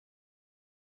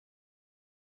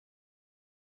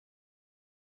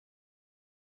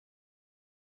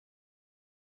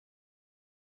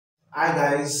Hi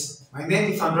guys, my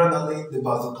name is Andrea Nalin, the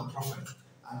Bazooka Prophet,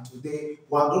 and today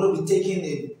we are going to be taking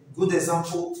a good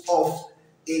example of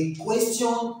a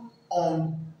question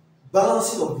on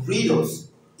balancing of redox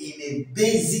in a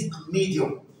basic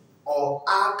medium or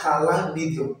alkaline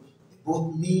medium. They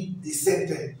both mean the same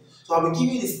thing. So I'll be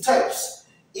giving you the steps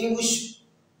in which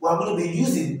we are going to be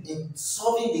using in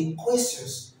solving the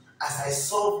questions as I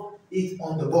solve it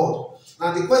on the board.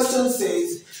 Now the question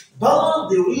says,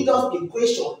 balance the redox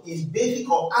equation in basic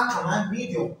or alkaline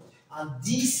medium, and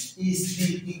this is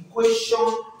the equation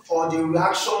or the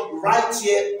reaction right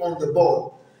here on the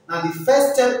board. Now the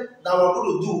first step that we're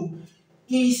going to do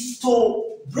is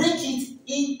to break it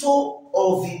into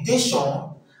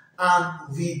oxidation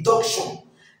and reduction,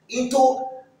 into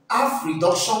half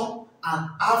reduction and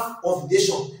half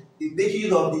oxidation. The making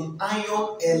use of the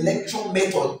ion electron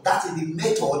method. That is the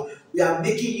method we are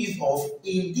making use of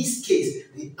in this case,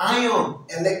 the ion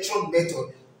electron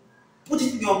method. Put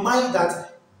it in your mind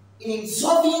that in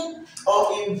solving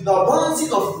or in the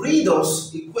balancing of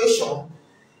redox equation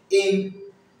in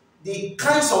the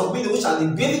kinds of medium which are the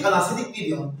basic and acidic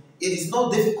medium, it is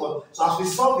not difficult. So as we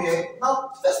solve here, now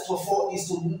first of all is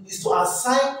to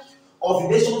assign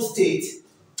oxidation state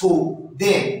to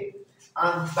them.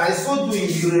 And by so doing,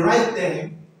 you rewrite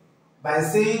them by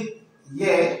saying,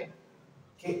 yeah,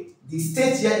 okay, the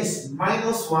state here is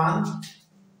 -1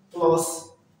 plus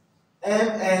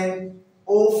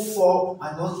MnO4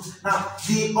 minus. Now,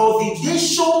 the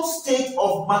oxidation state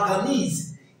of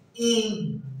manganese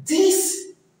in this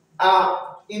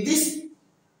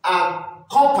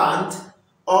compound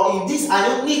or in this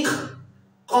ionic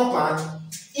compound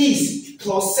is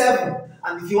 +7.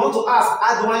 And if you want to ask,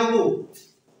 how do I know?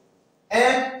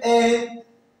 Mn,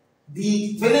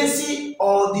 the valency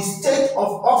or the state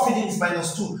of oxygen is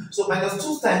 -2. So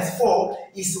 -2 times 4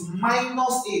 is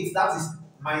 -8. That is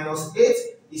 -8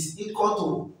 is equal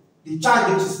to the charge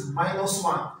which is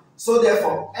 -1. So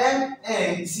therefore,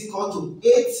 Mn is equal to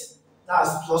 8.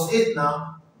 That's +8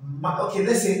 now. Okay,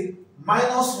 let's say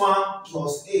 -1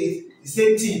 plus 8, the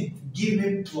same thing, give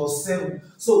me +7.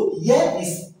 So here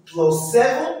is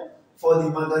 +7 for the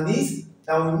manganese.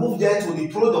 Then we move there to the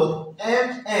product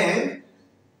MnO2.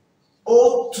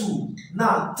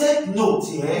 Now take note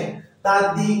here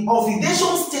that the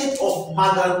oxidation state of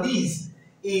manganese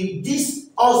in this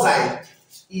oxide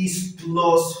is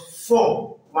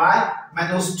 +4. Why?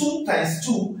 -2 times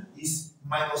 2 is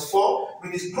 -4.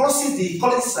 When it crosses the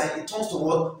equality sign, it turns to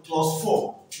what?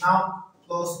 +4. Now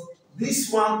plus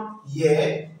this one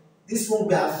here, this one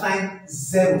we assign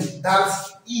 0. That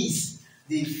is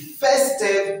the first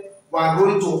step we are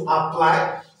going to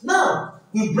apply. Now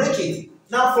we break it.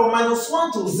 Now from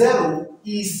 -1 to 0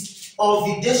 is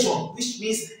oxidation, which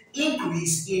means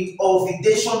increase in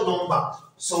oxidation number.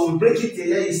 So we break it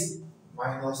here is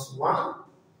 -1.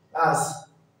 That's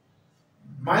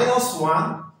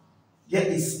 -1. Here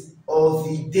is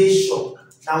oxidation.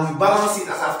 Now we balance it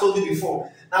as I've told you before.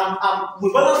 Now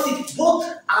we balance it both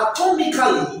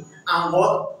atomically and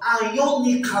what?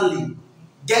 Ionically.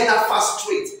 Get that fast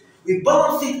straight. We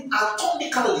balance it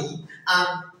atomically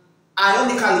and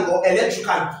ionically or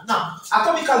electrically. Now,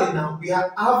 atomically now, we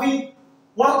are having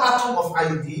 1 atom of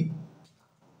iodine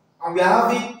and we are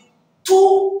having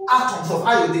 2 atoms of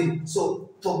iodine. So,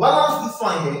 to balance this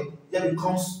one here, there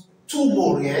becomes 2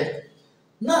 more here.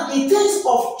 Now, in terms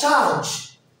of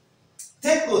charge,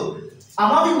 take note,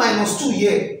 I'm having -2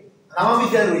 here and I'm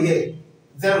having 0 here.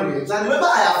 0 here. So, remember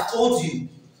I have told you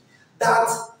that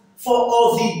for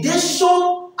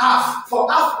oxidation, half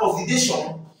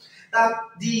oxidation, that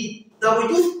we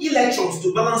use electrons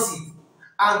to balance it,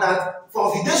 and that for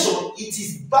oxidation it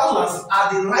is balanced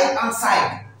at the right hand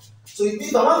side. So it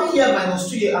means I'm having here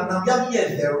 -2 here and I'm having here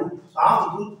 0, so I have to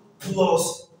put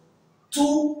plus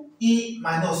 2e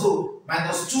minus, so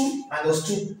 -2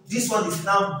 -2. This one is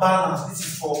now balanced. This is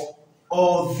for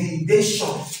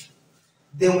oxidation.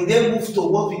 Then we then move to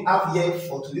what we have here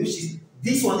for today, which is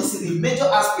this one. This is the major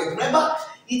aspect. Remember,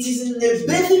 it is in a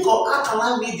basic or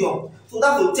alkaline medium. So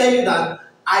that will tell you that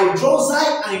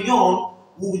hydroxide ion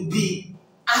would be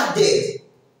added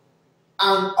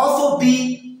and also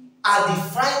be at the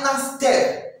final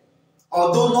step,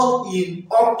 although not in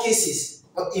all cases,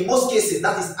 but in most cases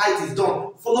that is how it is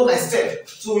done. Follow my step.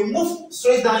 So we move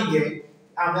straight down here,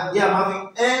 and here I'm having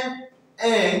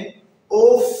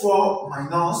MnO4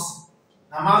 minus.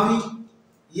 I'm having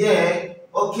here,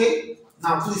 okay.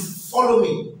 Now please follow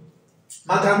me.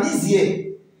 Manganese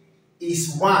here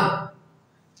is 1.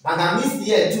 Manganese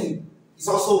here too is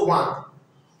also 1.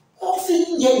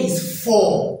 Oxygen here is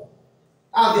 4.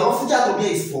 And the oxygen atom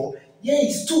here is 4. Here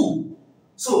is 2.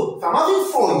 So if I'm having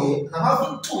 4 here and I'm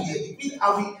having 2 here, it means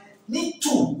need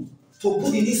 2 to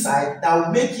put in this side that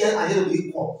will make here and here will be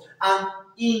equal. And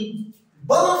in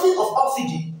balancing of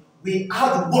oxygen, we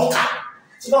have water.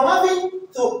 So if I'm having,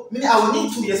 so meaning I will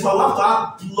need 2 here, so I will have to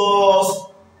add plus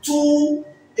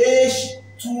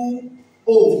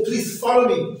 2H2O. Please follow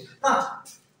me. Now,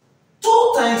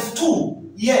 2 times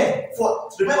 2 here,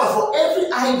 remember for every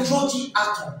hydrogen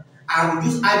atom, I will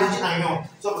use hydrogen ion.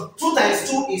 So 2 times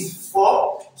 2 is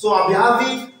 4. So I'll be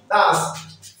having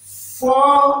that's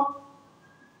 4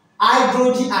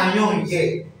 hydrogen ion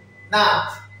here. Now,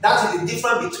 that is the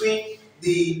difference between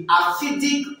the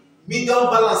acidic medium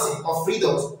balancing of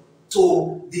redox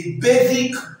to the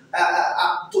basic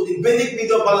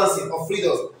medium balancing of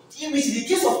redox. In which, in the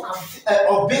case of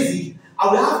basic, I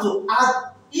will have to add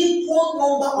equal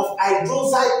number of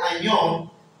hydroxide ion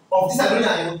of this hydrogen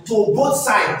ion to both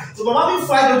sides. So if I'm having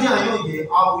 4 hydrogen ion here,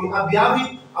 I'll be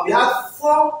having 4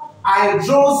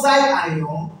 hydroxide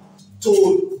ion to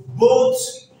both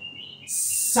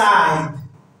sides.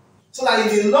 So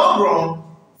that in the long run,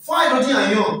 4 hydrogen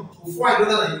ion to 4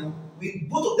 hydroxide ion, with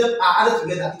both of them are added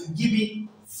together, it will give me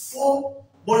 4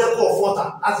 molecules of water.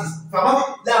 That is, if I'm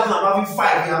having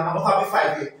 5 here, I'm not having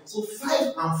 5 here. So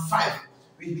 5 and 5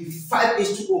 will be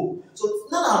 5H2O. So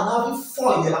now I'm having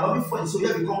 4 here, I'm having 4 here. So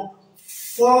here become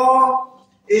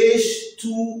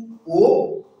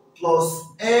 4H2O plus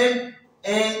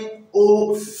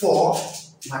NNO4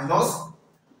 minus,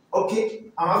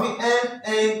 okay, I'm having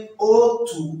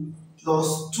NNO2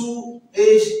 plus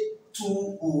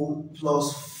 2H2O plus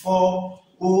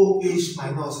 4OH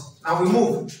minus. Now we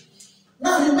move.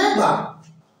 Now remember,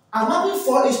 I'm having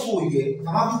 4H2O here,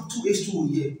 I'm having 2H2O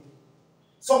here.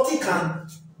 Something can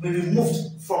be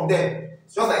removed from them.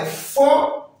 It's just like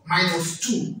 4 minus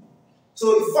 2.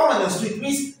 So if 4 minus 2, it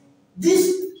means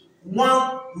this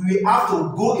one will have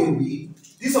to go away.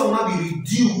 This one will now be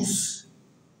reduced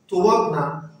to what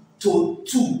now? To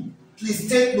 2. Please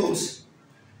take note.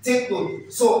 Take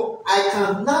note. So I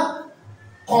can now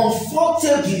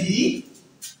comfortably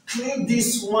clean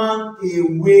this one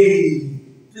away.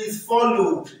 Please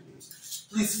follow.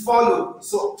 Please follow.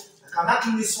 So I can now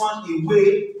clean this one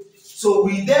away. So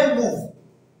we then move.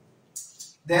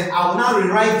 Then I will now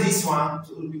rewrite this one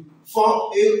to be 4,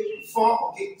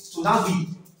 okay, to now be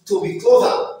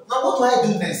closer. Now what do I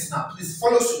do next? Now please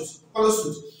follow suit. Follow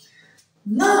suit.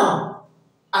 Now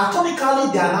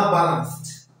atomically they are now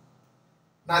balanced.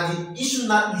 Now the issue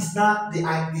now is now the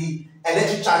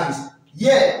electric charges.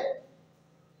 Yeah.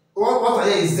 What are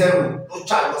here is 0. No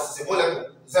charge, because it's a molecule.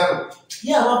 0.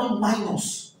 Here I'm having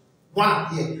minus 1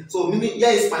 here. So meaning here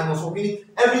is minus 1, meaning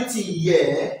everything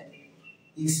here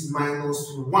is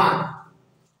minus 1.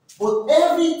 But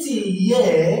everything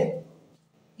here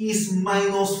is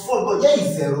minus 4. But here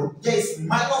is 0. Here is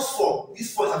minus 4.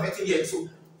 This 4 is affecting here. So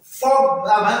 4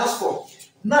 minus 4.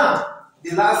 Now,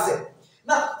 the last step.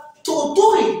 Now, to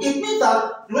do it, it means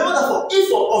that, remember that for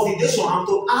oxidation, I'm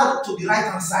to add to the right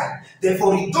hand side. Then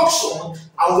for reduction,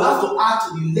 I will have to add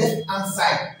to the left hand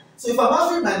side. So if I'm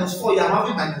having minus 4 here, I'm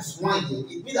having minus 1 here.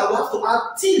 It means I will have to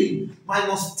add 3,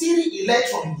 minus 3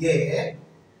 electron here.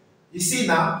 You see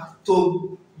now,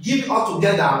 to give it all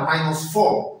together minus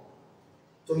 4.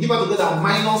 To give it all together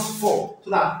minus 4. So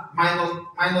that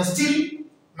minus 3,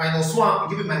 minus 1, will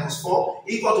give me minus 4,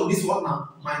 equal to this one now,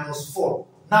 minus 4.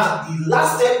 Now, the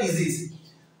last step is this.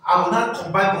 I will now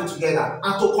combine both together.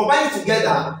 And to combine it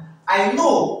together, I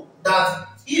know that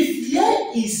if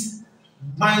here is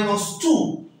minus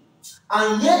 2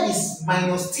 and here is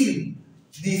minus 3,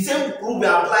 the same rule will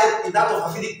apply in that of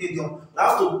acidic medium. We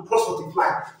have to cross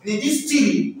multiply. And in this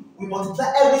 3, we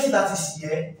multiply everything that is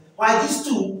here, while this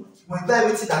 2, we multiply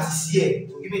everything that is here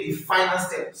to give me the final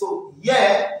step. So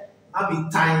here now be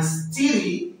times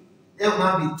 3, then will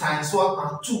now be times 1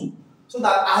 and 2. So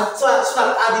that at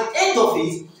the end of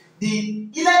it, the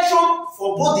electron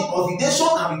for both the oxidation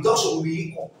and reduction will be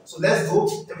equal. So let's go.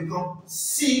 Then become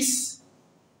 6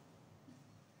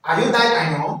 iodide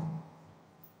ion,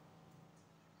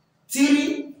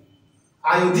 3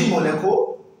 iodine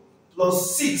molecule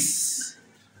plus 6.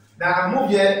 Then I move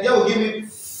here. Here will give me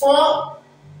 4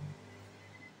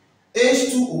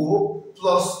 H2O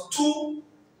plus 2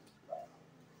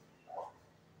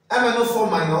 MnO4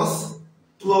 minus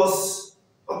plus,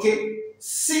 okay,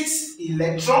 6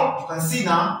 electron. You can see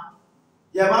now,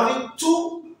 you are having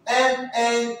 2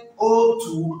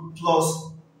 NNO2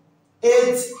 plus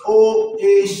 8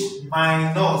 OH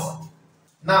minus.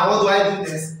 Now, what do I do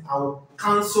next? I will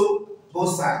cancel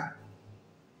both sides.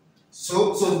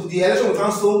 So the electron will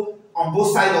cancel on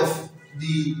both sides of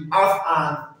the half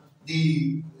and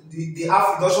the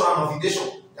half reduction and oxidation.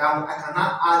 I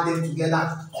cannot add them together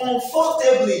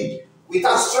comfortably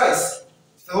without stress.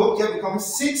 So here becomes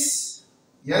 6,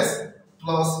 yes,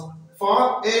 plus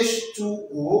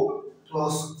 4H2O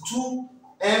plus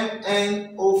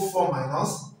 2MnO4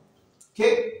 minus,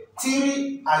 okay,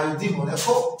 3 iodine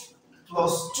molecule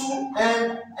plus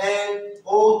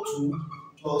 2MnO2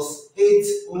 plus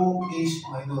 8OH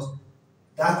minus.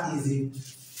 That is it.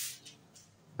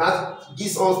 That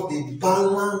gives us the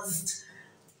balanced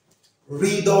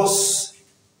redox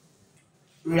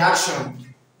reaction.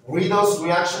 Redox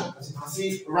reaction, as you can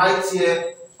see right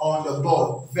here on the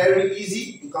board. Very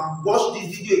easy. You can watch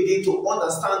this video again to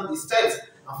understand the steps.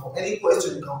 And for any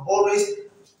question, you can always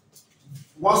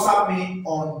WhatsApp me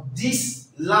on this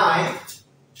line.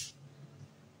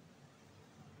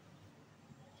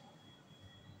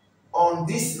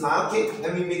 Okay,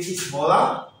 let me make it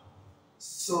smaller.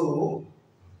 So,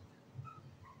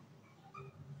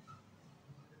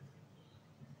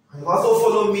 and also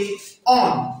follow me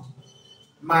on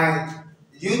my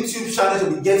YouTube channel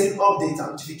to be getting updates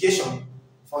and notification.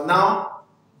 For now,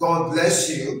 God bless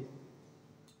you.